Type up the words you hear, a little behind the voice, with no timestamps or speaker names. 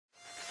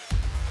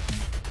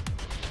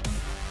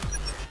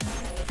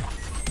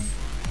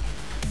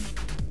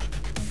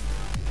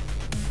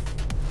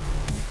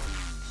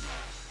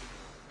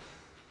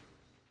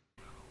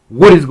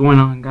What is going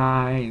on,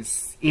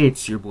 guys?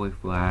 It's your boy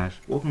Flash.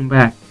 Welcome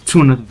back to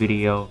another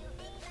video.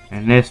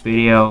 In this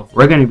video,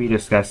 we're going to be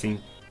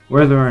discussing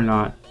whether or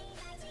not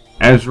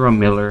Ezra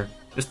Miller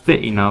is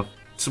fit enough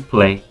to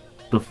play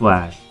the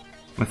Flash,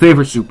 my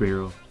favorite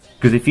superhero.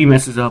 Because if he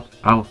messes up,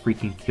 I will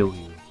freaking kill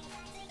you.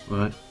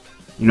 But,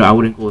 you know, I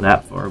wouldn't go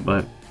that far,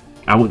 but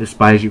I will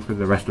despise you for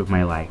the rest of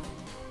my life.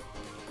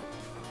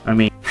 I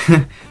mean,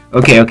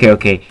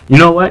 okay. You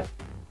know what?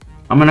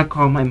 I'm gonna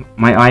call my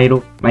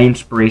idol, my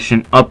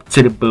inspiration, up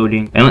to the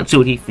building, and let's see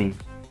what he thinks.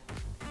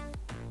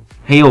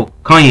 Hey yo,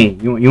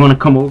 Kanye, you wanna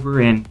come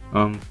over and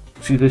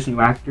see this new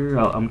actor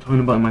I'm talking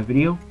about in my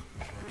video?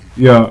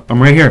 Yeah,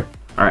 I'm right here.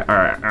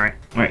 Alright.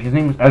 His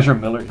name is Ezra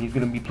Miller. He's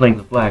gonna be playing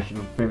the Flash,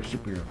 my favorite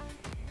superhero.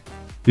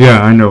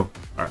 Yeah, I know.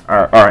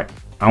 Alright.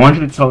 I want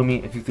you to tell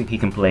me if you think he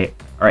can play it.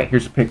 Alright,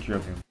 here's a picture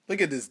of him. Look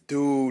at this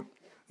dude.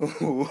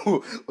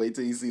 Wait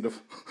till you see the.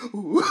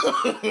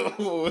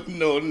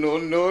 No.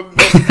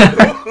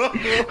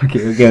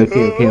 Okay.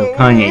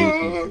 Kanye,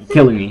 you're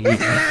killing me.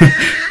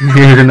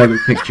 Here's another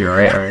picture.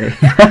 Alright.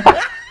 Look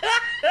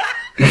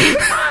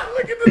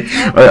at the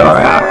top.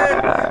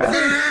 Alright.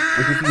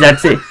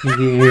 That's it.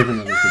 Here's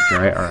another picture.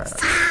 Alright.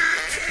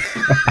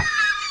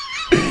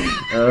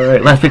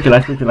 Alright, last picture,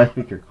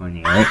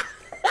 Kanye.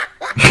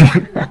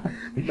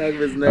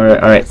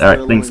 Alright.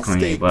 Thanks,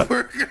 Kanye. But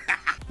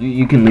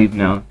you can leave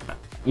now.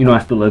 You know I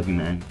still love you,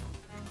 man.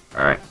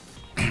 Alright.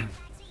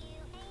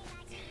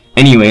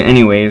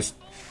 Anyways,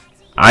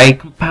 I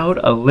compiled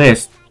a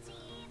list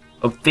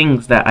of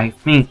things that I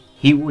think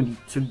he would need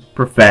to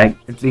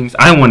perfect and things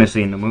I want to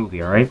see in the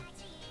movie, alright?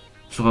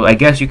 So I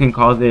guess you can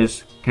call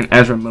this, can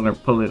Ezra Miller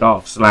pull it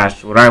off,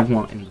 / what I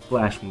want in the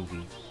Flash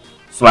movie,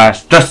 /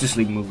 Justice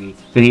League movie,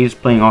 because he is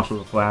playing also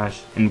the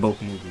Flash in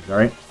both movies,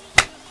 alright?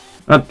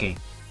 Okay.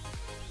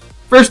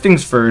 First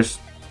things first,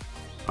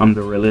 I'm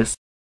the realist.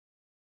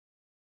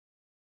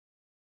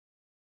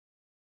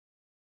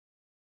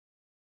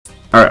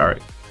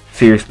 Alright.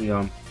 Seriously,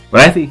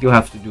 what I think you'll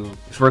have to do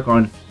is work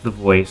on the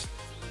voice.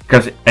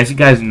 Because, as you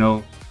guys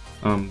know,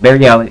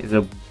 Barry Allen is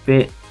a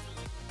bit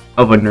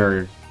of a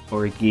nerd,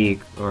 or a geek,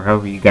 or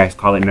however you guys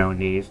call it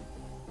nowadays.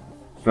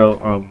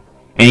 So,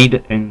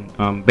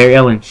 Barry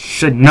Allen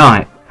should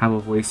not have a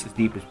voice as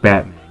deep as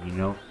Batman, you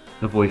know?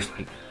 The voice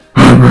like...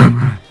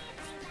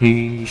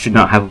 He should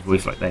not have a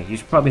voice like that. He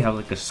should probably have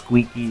like a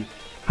squeaky,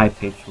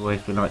 high-pitched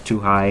voice, but not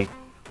too high.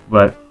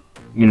 But,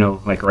 you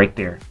know, like right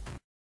there.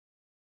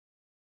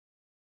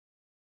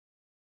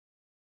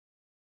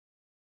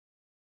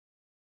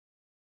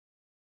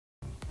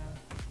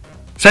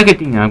 Second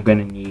thing I'm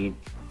gonna need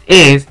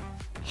is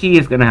he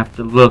is gonna have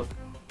to look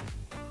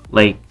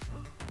like,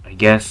 I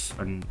guess,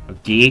 a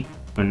geek,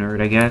 a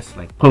nerd, I guess,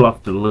 like pull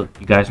off the look,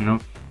 you guys know,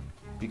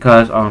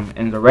 because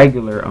in the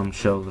regular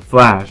show, The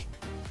Flash,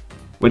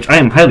 which I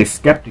am highly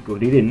skeptical,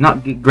 they did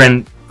not get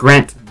Grant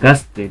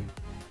Gustin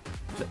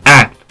to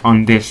act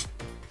on this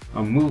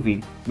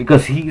movie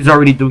because he's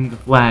already doing The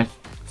Flash.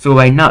 So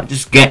why not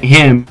just get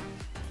him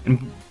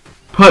and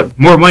put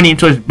more money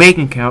into his bank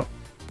account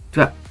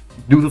to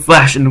do The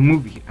Flash in the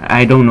movie?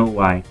 I don't know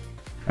why.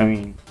 I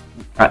mean,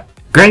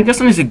 Grant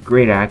Gustin is a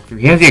great actor.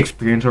 He has the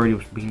experience already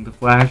with being The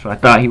Flash, so I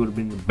thought he would have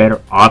been a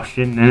better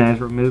option than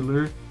Ezra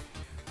Miller.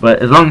 But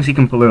as long as he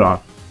can pull it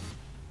off.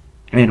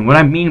 And what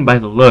I mean by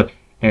the look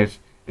is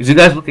you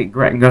guys look at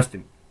Grant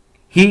Gustin.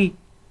 He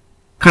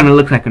kind of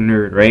looks like a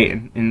nerd, right?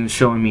 In the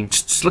show, I mean,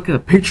 just look at the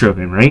picture of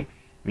him, right?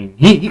 I mean,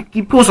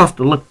 he pulls off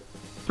the look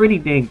pretty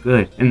dang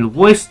good. And the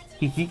voice,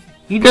 he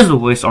does the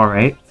voice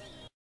alright.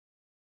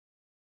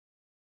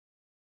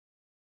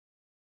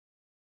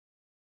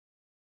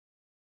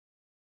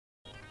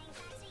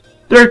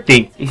 Third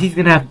thing is he's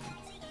gonna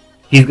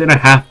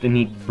have to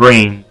need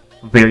brain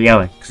for Barry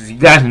Allen, because you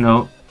guys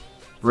know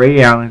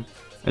Barry Allen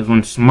is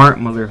one smart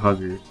mother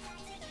hugger.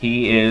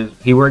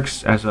 He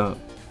works as a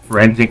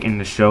forensic in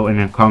the show, and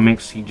in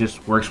comics he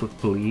just works with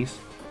police.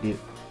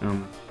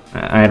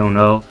 I don't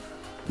know,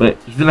 but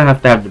he's gonna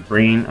have to have the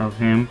brain of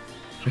him,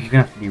 so he's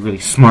gonna have to be really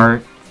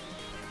smart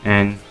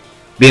and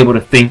be able to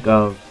think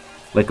of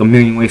like a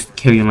million ways to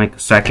kill you in like a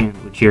second,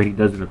 which he already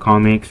does in the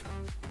comics,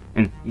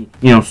 and you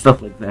know,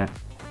 stuff like that.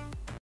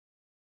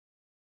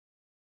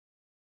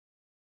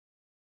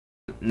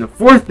 And the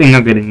fourth thing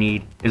I'm gonna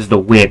need is the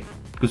wit,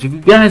 because if you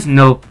guys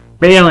know,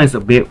 Barry Allen is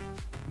a bit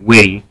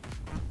witty.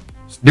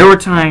 There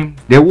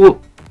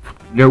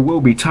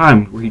will be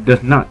times where he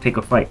does not take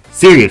a fight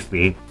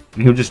seriously,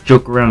 and he'll just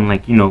joke around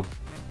like, you know,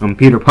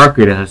 Peter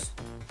Parker does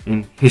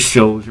in his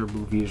shows or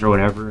movies or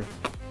whatever.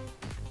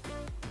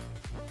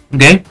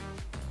 Okay,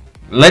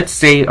 let's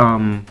say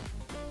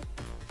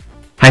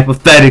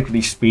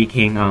hypothetically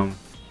speaking,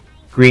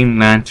 Green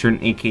Lantern,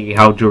 aka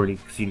Hal Jordan,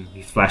 because you know,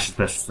 he's Flash's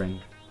best friend,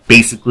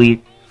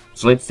 basically.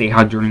 So let's say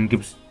Hal Jordan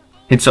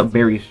hits up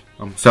Barry's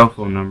cell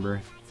phone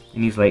number,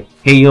 and he's like,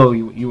 "Hey yo,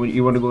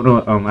 you want to go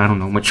to I don't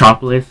know,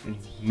 Metropolis and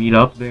meet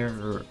up there,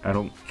 or I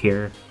don't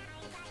care."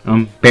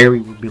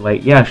 Barry would be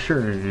like, "Yeah,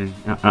 sure, and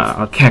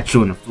I'll catch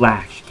you in a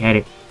flash." Get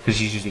it? Because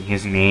he's using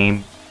his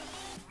name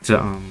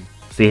to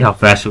say how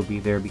fast he'll be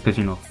there, because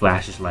you know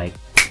Flash is like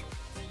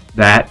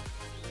that.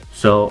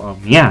 So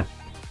yeah,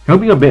 he'll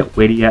be a bit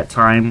witty at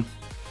times,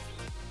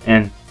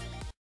 and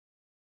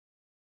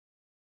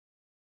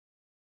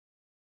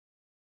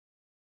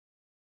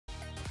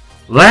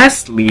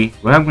lastly,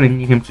 what I'm going to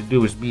need him to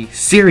do is be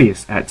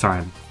serious at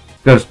times,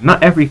 because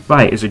not every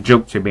fight is a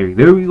joke to Barry.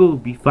 There will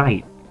be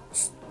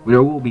fights.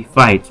 There will be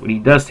fights, but he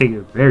does take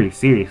it very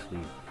seriously.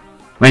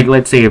 Like,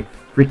 let's say if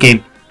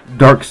freaking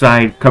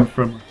Darkseid comes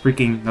from a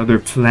freaking another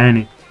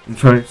planet and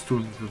tries to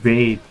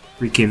invade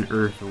freaking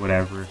Earth or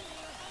whatever,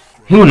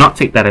 he will not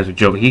take that as a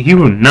joke. He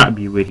will not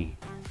be witty.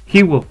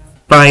 He will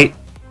fight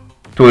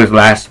to his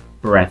last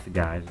breath,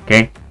 guys,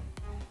 okay?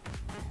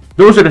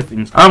 Those are the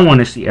things I want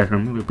to see Ezra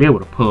Miller be able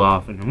to pull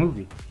off in the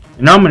movie.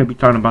 And now I'm going to be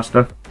talking about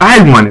stuff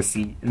I want to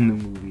see in the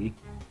movie,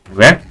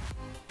 okay?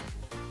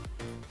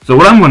 So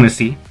what I want to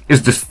see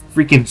is this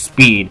freaking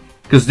speed.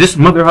 Because this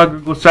mother hugger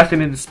goes faster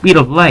than the speed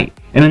of light.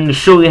 And in the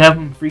show they have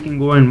him freaking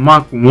going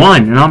Mach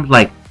 1. And I'm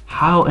like,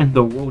 how in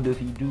the world does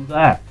he do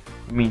that?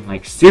 I mean,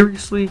 like,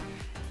 seriously?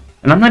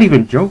 And I'm not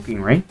even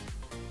joking, right?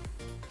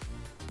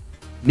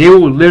 They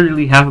will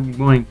literally have him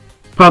going,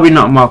 probably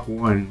not Mach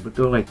 1, but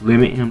they'll like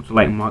limit him to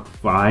like Mach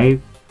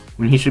 5.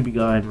 When he should be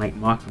going like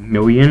Mach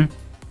 1,000,000.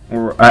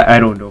 Or, I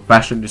don't know,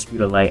 faster than the speed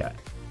of light.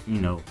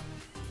 You know,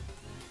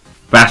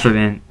 faster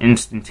than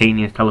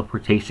instantaneous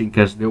teleportation.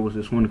 Because there was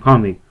this one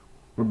comic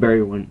where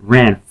Barry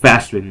ran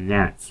faster than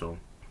that. So,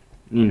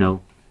 you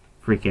know,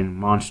 freaking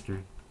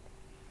monster.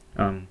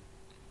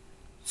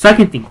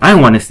 Second thing I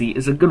want to see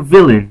is a good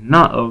villain,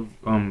 not a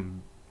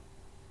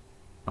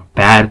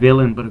bad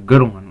villain, but a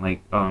good one,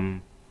 like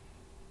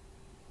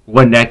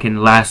one that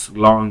can last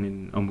long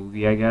in a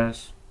movie, I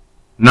guess.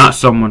 Not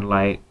someone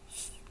like,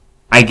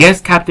 I guess,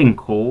 Captain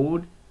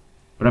Cold,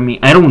 but I mean,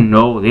 I don't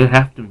know. They'll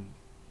have to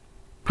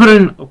put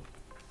in a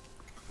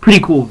pretty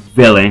cool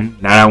villain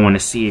that I want to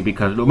see,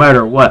 because no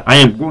matter what, I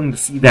am going to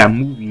see that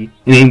movie,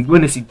 and I'm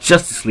going to see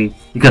Justice League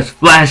because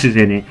Flash is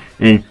in it,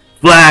 and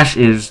Flash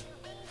is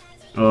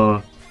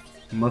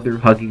mother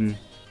hugging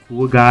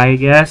cool guy, I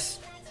guess.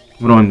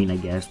 What do I mean, I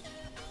guess?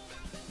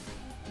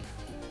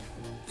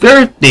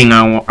 Third thing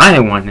I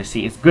want to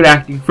see is good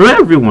acting for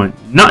everyone,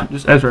 not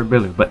just Ezra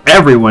Miller, but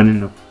everyone in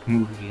the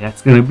movie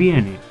that's gonna be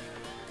in it.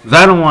 Because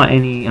I don't want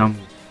any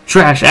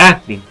trash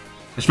acting,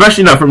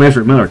 especially not from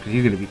Ezra Miller, because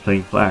he's gonna be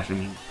playing Flash. I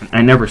mean,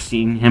 I never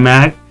seen him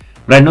act,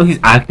 but I know he's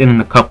acted in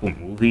a couple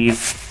movies.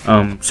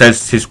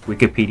 Says his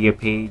Wikipedia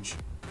page.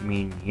 I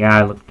mean, yeah,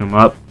 I looked him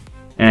up,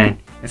 and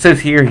it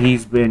says here he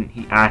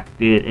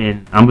acted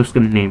in, I'm just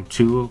gonna name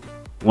two.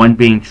 One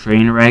being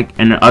Trainwreck,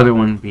 and the other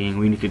one being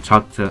We Need to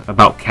Talk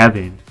About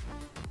Kevin,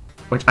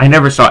 which I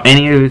never saw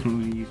any of his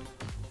movies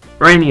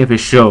or any of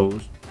his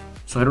shows,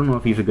 so I don't know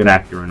if he's a good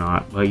actor or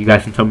not. But you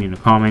guys can tell me in the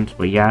comments.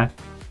 But yeah,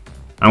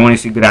 I want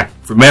to see good acting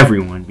from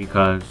everyone,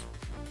 because,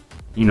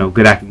 you know,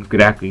 good acting is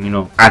good acting. You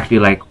know, actually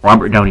like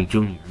Robert Downey Jr.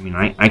 I mean,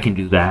 I can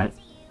do that.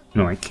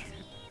 No, I can't.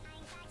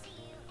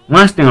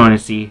 Last thing I want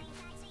to see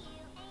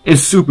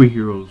is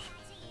superheroes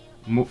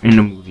in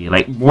the movie,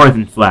 like more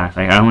than Flash.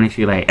 Like, I want to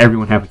see like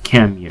everyone have a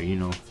cameo. You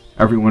know,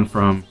 everyone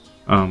from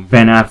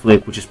Ben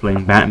Affleck, which is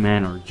playing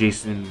Batman, or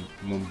Jason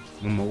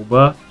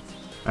Momoa.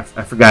 I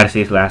forgot to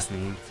say his last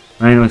name.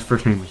 I know his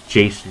first name was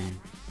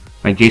Jason,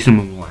 like Jason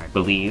Momoa, I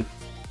believe.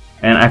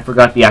 And I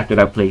forgot the actor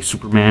that plays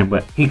Superman,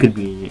 but he could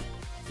be in it.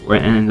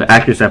 And the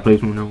actress that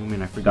plays Wonder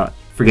Woman, I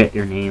forget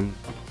their name.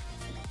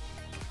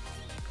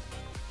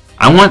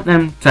 I want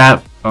them to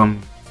have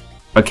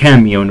a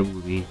cameo in the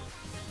movie.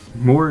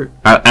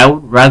 I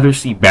would rather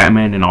see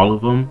Batman in all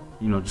of them.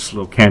 You know, just a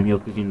little cameo,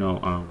 because, you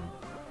know,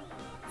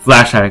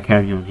 Flash had a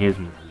cameo in his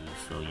movie,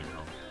 so, you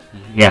know,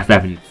 he has to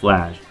have it in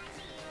Flash.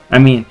 I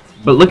mean,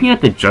 but looking at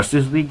the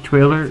Justice League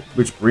trailer,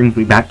 which brings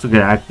me back to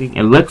good acting,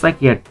 it looks like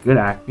he had good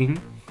acting.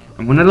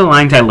 And one of the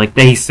lines I like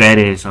that he said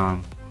is,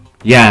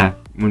 yeah,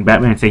 when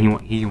Batman said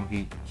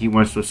he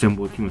wants to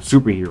assemble a team of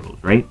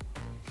superheroes, right?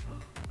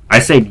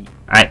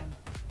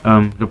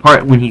 The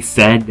part when he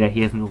said that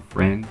he has no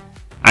friends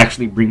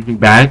actually brings me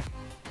back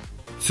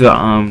to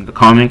the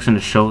comics and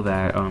the show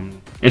that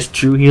it's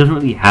true, he doesn't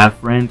really have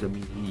friends. I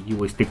mean, he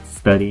always sticks to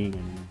studying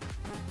and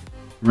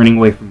running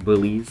away from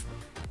bullies.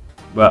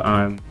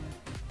 But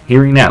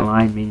hearing that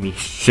line made me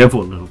shiver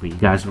a little bit. You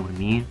guys know what I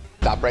mean?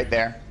 Stop right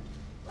there.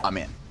 I'm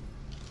in.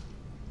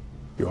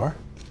 You are?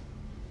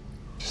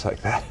 Just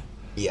like that?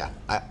 Yeah,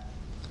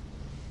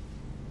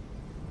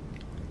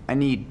 I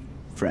need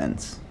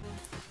friends.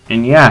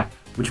 And yeah,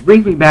 which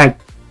brings me back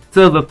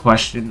to the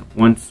question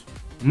once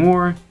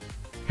more: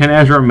 can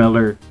Ezra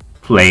Miller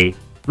play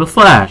the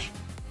Flash?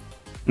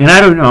 And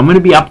I don't know, I'm going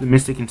to be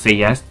optimistic and say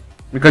yes,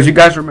 because you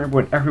guys remember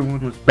when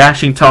everyone was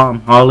bashing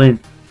Tom Holland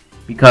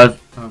because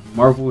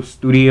Marvel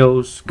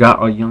Studios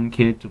got a young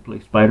kid to play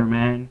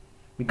Spider-Man,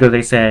 because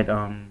they said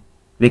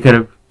they could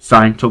have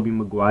signed Tobey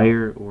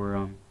Maguire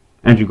or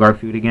Andrew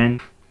Garfield again.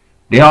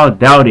 They all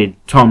doubted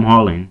Tom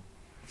Holland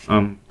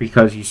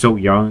because he's so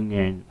young,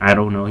 and I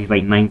don't know, he's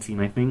like 19,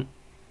 I think.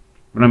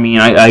 But I mean,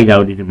 I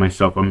doubted it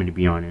myself, I'm going to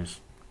be honest.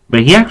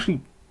 But he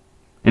actually,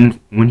 and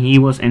when he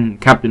was in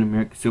Captain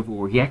America Civil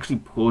War, he actually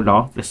pulled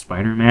off the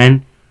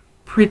Spider-Man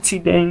pretty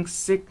dang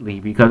sickly,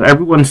 because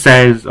everyone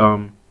says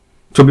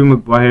Tobey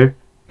Maguire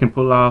can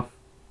pull off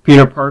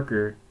Peter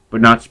Parker but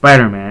not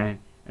Spider-Man,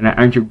 and that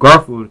Andrew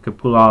Garfield could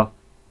pull off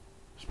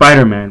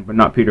Spider-Man but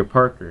not Peter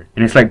Parker.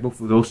 And it's like both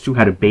of those two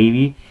had a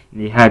baby,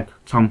 and they had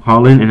Tom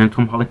Holland, and then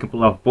Tom Holland can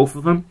pull off both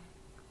of them.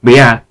 But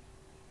yeah,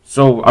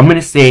 so I'm gonna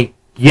say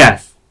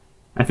yes,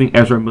 I think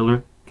Ezra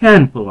Miller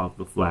can pull off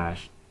the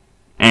Flash,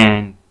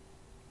 and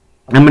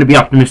I'm gonna be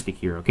optimistic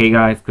here, okay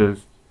guys,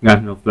 because you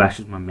guys know Flash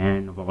is my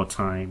man of all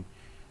time.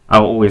 I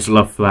will always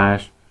love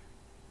Flash.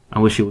 I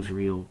wish it was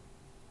real.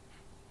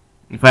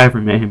 If I ever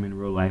met him in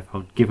real life, I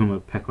would give him a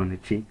peck on the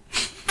cheek.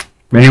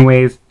 But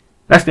anyways,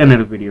 that's the end of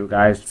the video,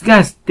 guys. If you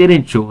guys did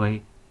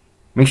enjoy,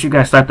 make sure you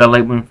guys slap that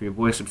like button for your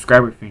boy.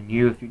 Subscribe if you're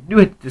new. If you do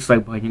hit the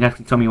dislike button, you guys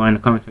can tell me why in the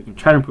comments so I can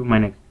try to improve my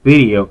next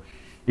video.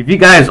 If you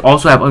guys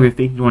also have other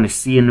things you want to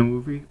see in the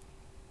movie,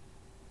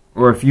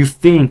 or if you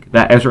think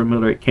that Ezra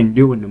Miller can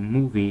do in the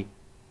movie,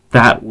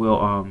 that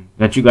will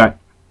that you guys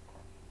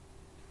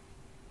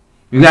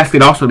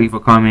could also leave a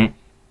comment.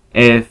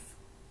 If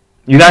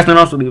you guys can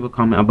also leave a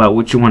comment about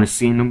what you want to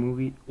see in the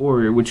movie,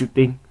 or what you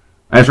think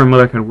Ezra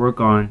Miller can work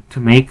on to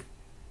make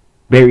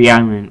Barry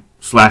Allen /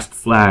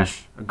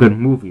 Flash a good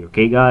movie,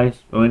 okay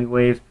guys? So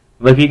anyways,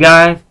 love you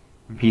guys,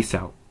 and peace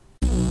out.